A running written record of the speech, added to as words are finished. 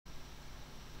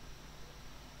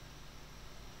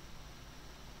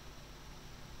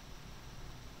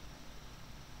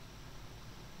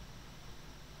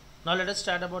Now let us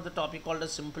start about the topic called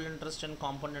as simple interest and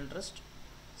compound interest.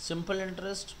 Simple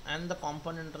interest and the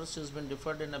compound interest has been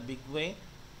differed in a big way.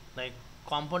 Like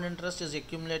compound interest is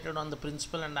accumulated on the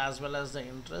principal and as well as the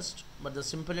interest, but the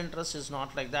simple interest is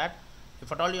not like that.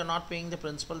 If at all you are not paying the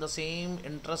principal, the same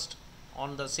interest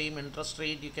on the same interest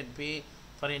rate you can pay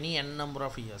for any n number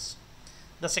of years.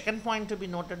 The second point to be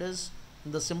noted is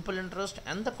the simple interest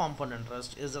and the compound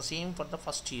interest is the same for the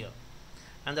first year.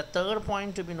 And the third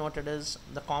point to be noted is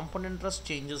the compound interest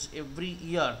changes every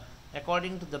year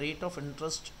according to the rate of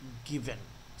interest given.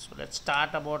 So let's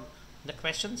start about the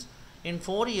questions. In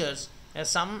 4 years, a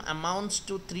sum amounts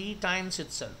to 3 times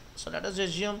itself. So let us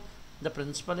assume the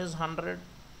principal is 100.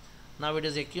 Now it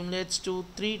is accumulates to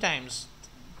 3 times.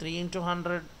 3 into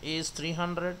 100 is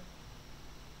 300.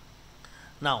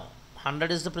 Now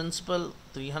 100 is the principal,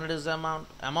 300 is the amount.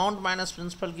 Amount minus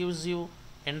principal gives you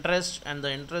interest, and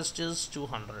the interest is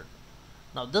 200.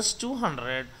 Now this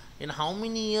 200, in how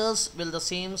many years will the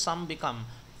same sum become?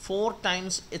 4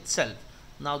 times itself.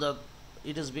 Now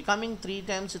it is becoming 3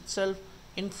 times itself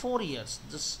in 4 years.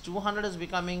 This 200 is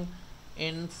becoming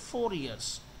in 4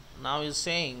 years. Now is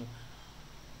saying,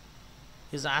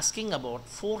 is asking about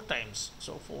 4 times.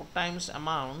 So 4 times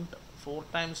amount, 4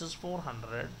 times is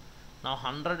 400. Now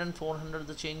 100 and 400,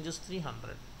 the change is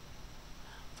 300.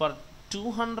 For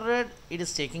 200 it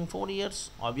is taking 4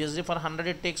 years. Obviously for 100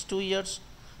 it takes 2 years.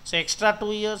 So extra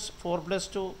 2 years, 4 plus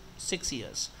 2, 6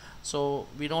 years. So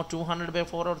we know 200 by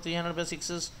 4 or 300 by 6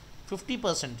 is 50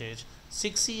 percentage.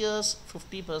 6 years,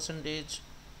 50 percentage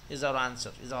is our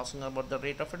answer. Is asking about the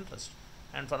rate of interest.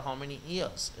 And for how many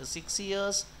years? Is 6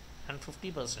 years and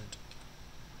 50%.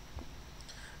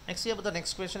 Next, see about the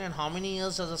next question. In how many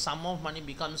years does the sum of money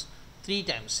becomes 3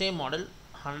 times? Same model,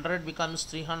 100 becomes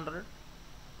 300.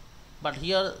 But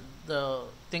here the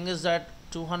thing is that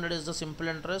 200 is the simple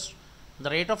interest. The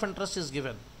rate of interest is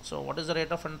given. So what is the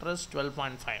rate of interest?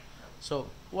 12.5. So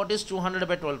what is 200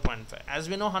 by 12.5? As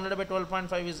we know, 100 by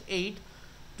 12.5 is 8.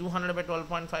 200 by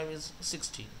 12.5 is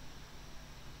 16.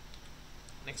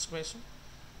 Next question.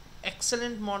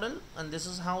 Excellent model, and this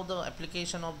is how the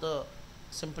application of the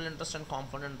simple interest and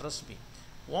compound interest be.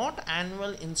 What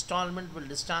annual installment will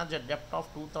discharge a debt of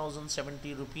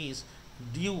 2070 rupees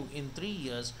due in 3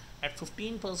 years at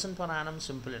 15% per annum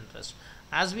simple interest?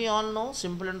 As we all know,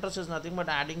 simple interest is nothing but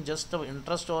adding just the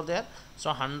interest over there. So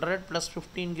 100 plus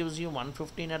 15 gives you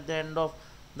 115 at the end of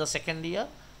the second year.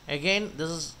 Again,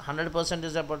 this is 100%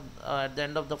 is about at the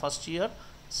end of the first year.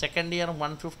 Second year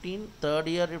 115. Third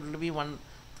year it will be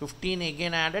 115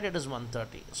 again added, it is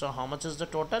 130. So how much is the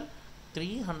total?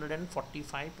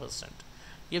 345%.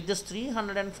 If this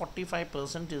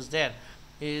 345% is there,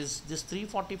 is this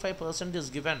 345% is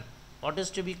given, what is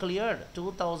to be cleared?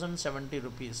 2070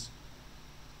 rupees.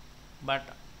 But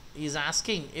is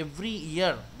asking every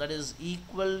year, that is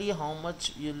equally how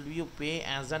much will you pay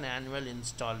as an annual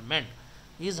installment,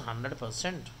 is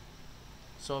 100%.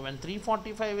 So when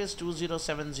 345 is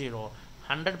 2070,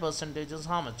 100% is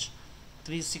how much?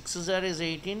 3 6 0 is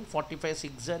 18, 45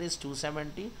 6 0 is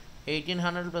 270,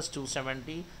 1800 plus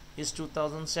 270 is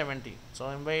 2070. So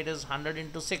remember, it is 100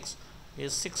 into 6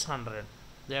 is 600.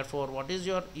 Therefore what is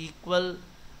your equal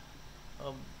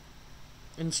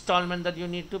installment that you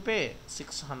need to pay?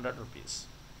 600 rupees.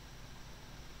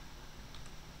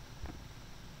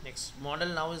 Next model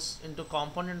now is into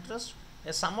compound interest.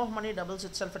 A sum of money doubles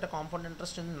itself at a compound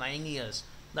interest in 9 years.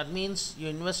 That means you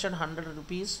invested 100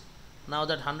 rupees. Now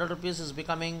that 100 rupees is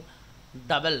becoming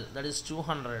double, that is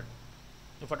 200.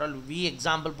 If at all we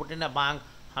example put in a bank,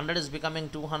 100 is becoming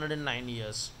 200 in 9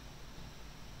 years.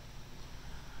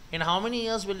 In how many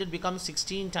years will it become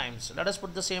 16 times? Let us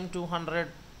put the same 200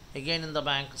 again in the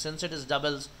bank. Since it is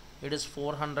doubles, it is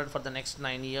 400 for the next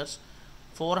 9 years.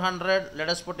 400 let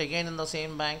us put again in the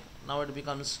same bank. Now it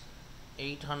becomes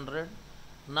 800.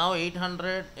 Now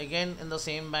 800 again in the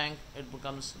same bank, it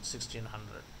becomes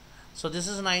 1600. So this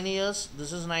is 9 years,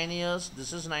 this is 9 years,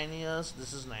 this is 9 years,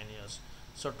 this is 9 years.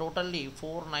 So totally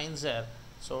 4 9s there.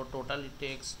 So total it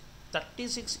takes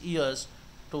 36 years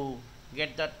to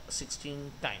get that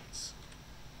 16 times.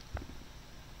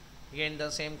 Again the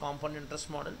same compound interest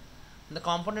model. The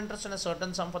compound interest in a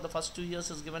certain sum for the first 2 years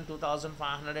is given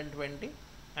 2520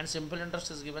 and simple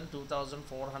interest is given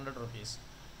 2400 rupees.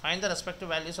 Find the respective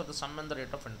values of the sum and the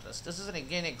rate of interest. This is an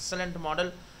again excellent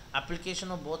model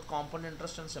application of both compound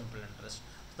interest and simple interest.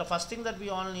 The first thing that we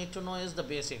all need to know is the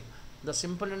basic. The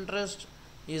simple interest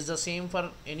is the same for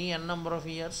any n number of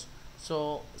years.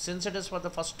 So since it is for the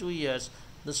first 2 years,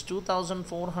 this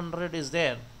 2400 is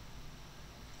there.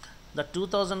 The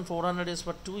 2400 is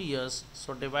for 2 years,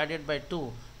 so divided by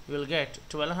 2, you will get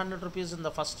 1200 rupees in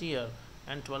the first year,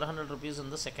 and 1200 rupees in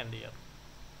the second year.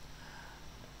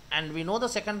 And we know the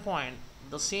second point,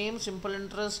 the same simple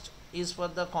interest is for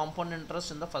the compound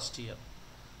interest in the first year.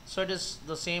 So it is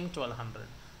the same 1200.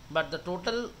 But the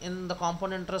total in the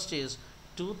compound interest is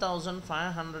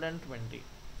 2520.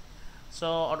 So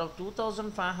out of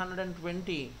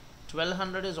 2520,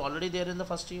 1200 is already there in the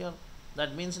first year.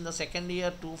 That means in the second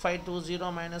year,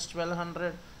 2520 minus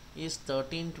 1200 is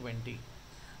 1320.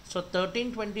 So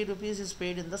 1320 rupees is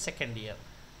paid in the second year.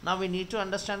 Now we need to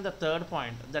understand the third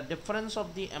point, the difference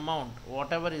of the amount,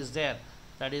 whatever is there,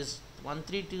 that is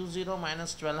 1320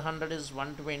 minus 1200 is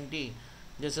 120.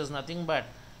 This is nothing but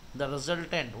the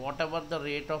resultant, whatever the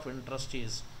rate of interest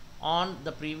is on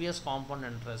the previous compound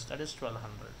interest, that is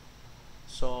 1200.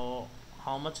 So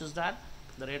how much is that?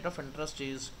 The rate of interest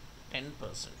is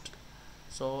 10%.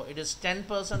 So it is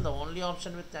 10%, the only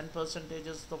option with 10%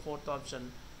 is the fourth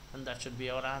option, and that should be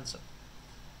our answer.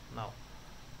 Now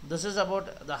this is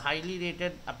about the highly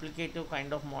rated applicative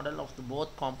kind of model of the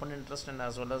both compound interest and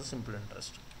as well as simple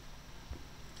interest.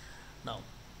 Now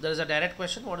there is a direct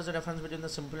question, what is the difference between the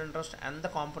simple interest and the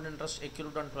compound interest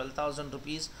accrued on 12,000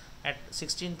 rupees at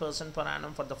 16% per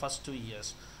annum for the first 2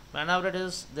 years? Whenever it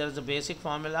is, there is a basic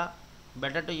formula,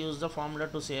 better to use the formula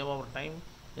to save our time.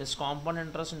 Is compound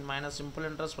interest minus simple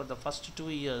interest for the first 2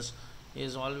 years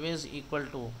is always equal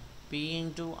to P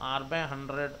into R by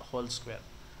 100 whole square.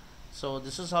 So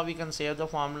this is how we can save the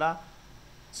formula,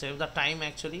 save the time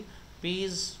actually. P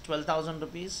is 12,000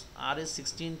 rupees, R is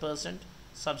 16%,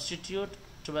 substitute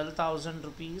 12,000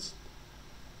 rupees,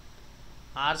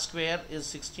 R square is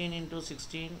 16 into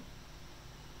 16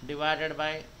 divided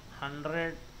by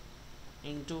 100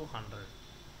 into 100.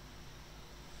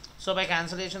 So by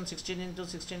cancellation, 16 into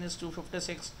 16 is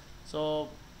 256. So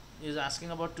is asking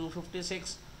about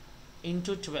 256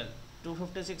 into 12.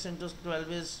 256 into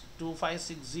 12 is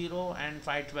 2560 and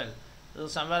 512. So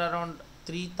somewhere around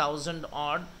 3000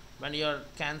 odd. When you are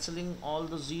cancelling all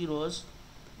the zeros,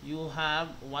 you have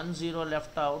 1 zero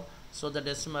left out, so the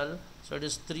decimal, so it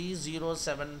is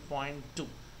 307.2.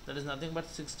 that is nothing but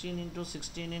 16 into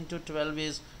 16 into 12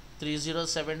 is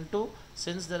 3072.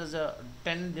 Since there is a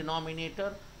 10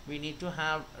 denominator, we need to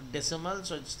have decimal,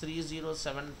 so it's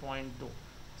 307.2.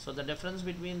 So the difference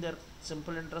between their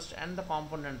simple interest and the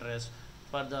compound interest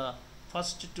for the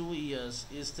first 2 years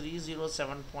is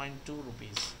 307.2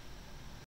 rupees.